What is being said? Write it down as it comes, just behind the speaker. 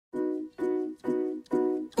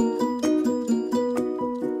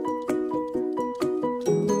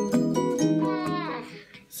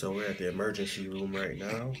the emergency room right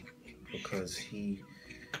now because he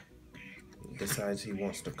decides he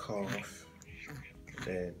wants to cough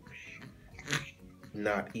and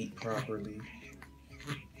not eat properly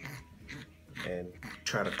and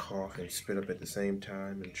try to cough and spit up at the same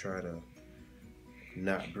time and try to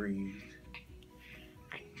not breathe.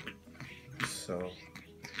 So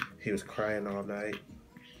he was crying all night.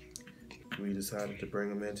 We decided to bring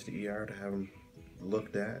him into the ER to have him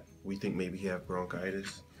looked at. We think maybe he have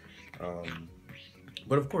bronchitis.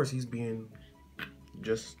 But of course he's being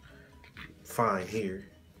just fine here.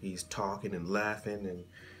 He's talking and laughing and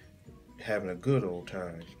having a good old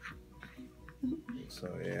time.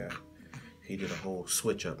 So yeah, he did a whole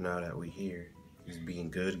switch up now that we here. He's being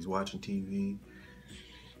good. He's watching TV.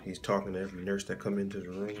 He's talking to every nurse that come into the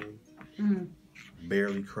room.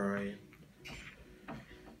 Barely crying.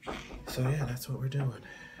 So yeah, that's what we're doing.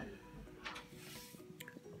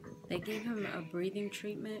 They gave him a breathing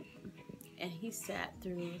treatment, and he sat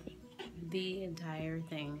through the entire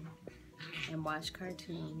thing and watched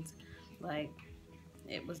cartoons like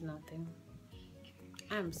it was nothing.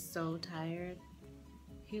 I'm so tired.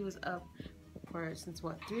 He was up since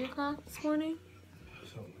what, 3 o'clock this morning?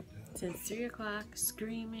 Something like that. Since 3 o'clock,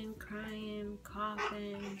 screaming, crying,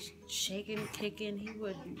 coughing, shaking, kicking. He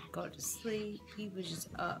wouldn't go to sleep. He was just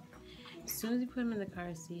up. As soon as we put him in the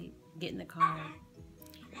car seat, get in the car,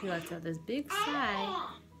 he lets out this big sigh,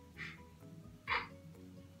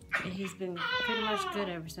 and he's been pretty much good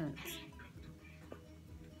ever since.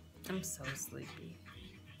 I'm so sleepy.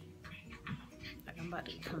 Like I'm about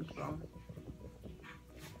to get comfortable.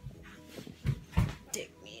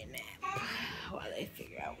 Take me a nap while they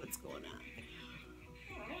figure out what's going on.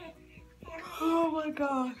 Oh my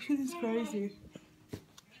gosh, this is crazy.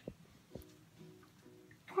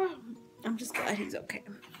 I'm just glad he's okay.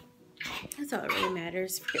 That's all that really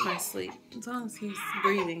matters. Forget my sleep. As long as he's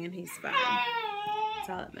breathing and he's fine. That's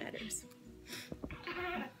all that matters.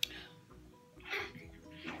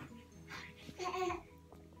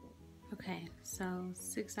 Okay, so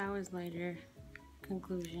 6 hours later,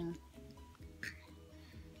 conclusion.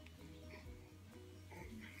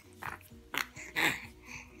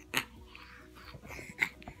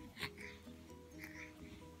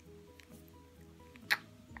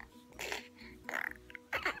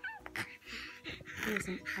 There's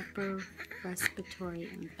an upper respiratory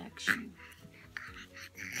infection.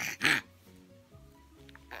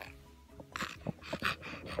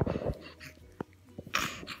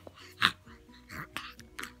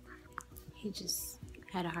 He just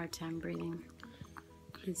had a hard time breathing.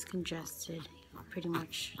 He's congested, pretty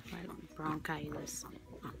much like bronchitis.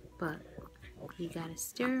 But he got a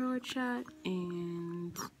steroid shot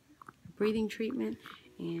and a breathing treatment,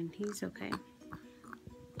 and he's okay,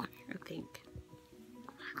 I think.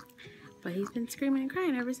 But he's been screaming and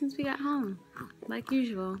crying ever since we got home, like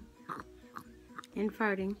usual, and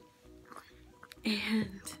farting.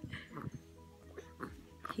 And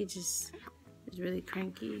he just is really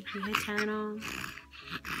cranky. He had Tylenol.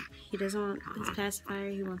 He doesn't want his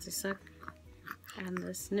pacifier. He wants to suck on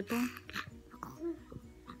this nipple.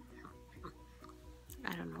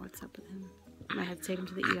 I don't know what's up with him. Might have to take him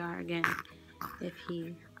to the ER again if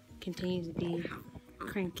he continues to be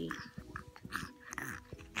cranky.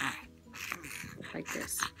 Like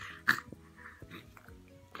this.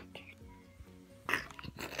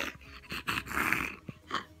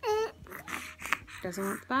 Doesn't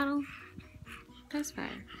want the bottle.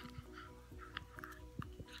 Pacifier.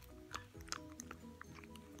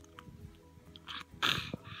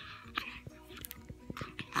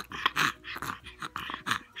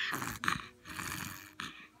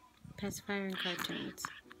 Pacifier and cartoons.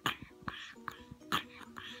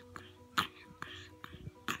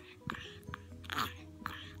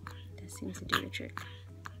 Seems to do the trick.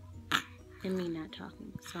 And me not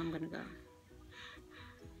talking, so I'm gonna go.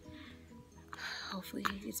 Hopefully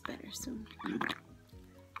he gets better soon.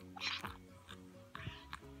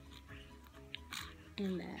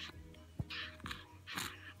 And that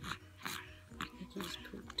he just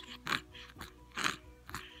pooped.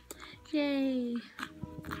 Yay!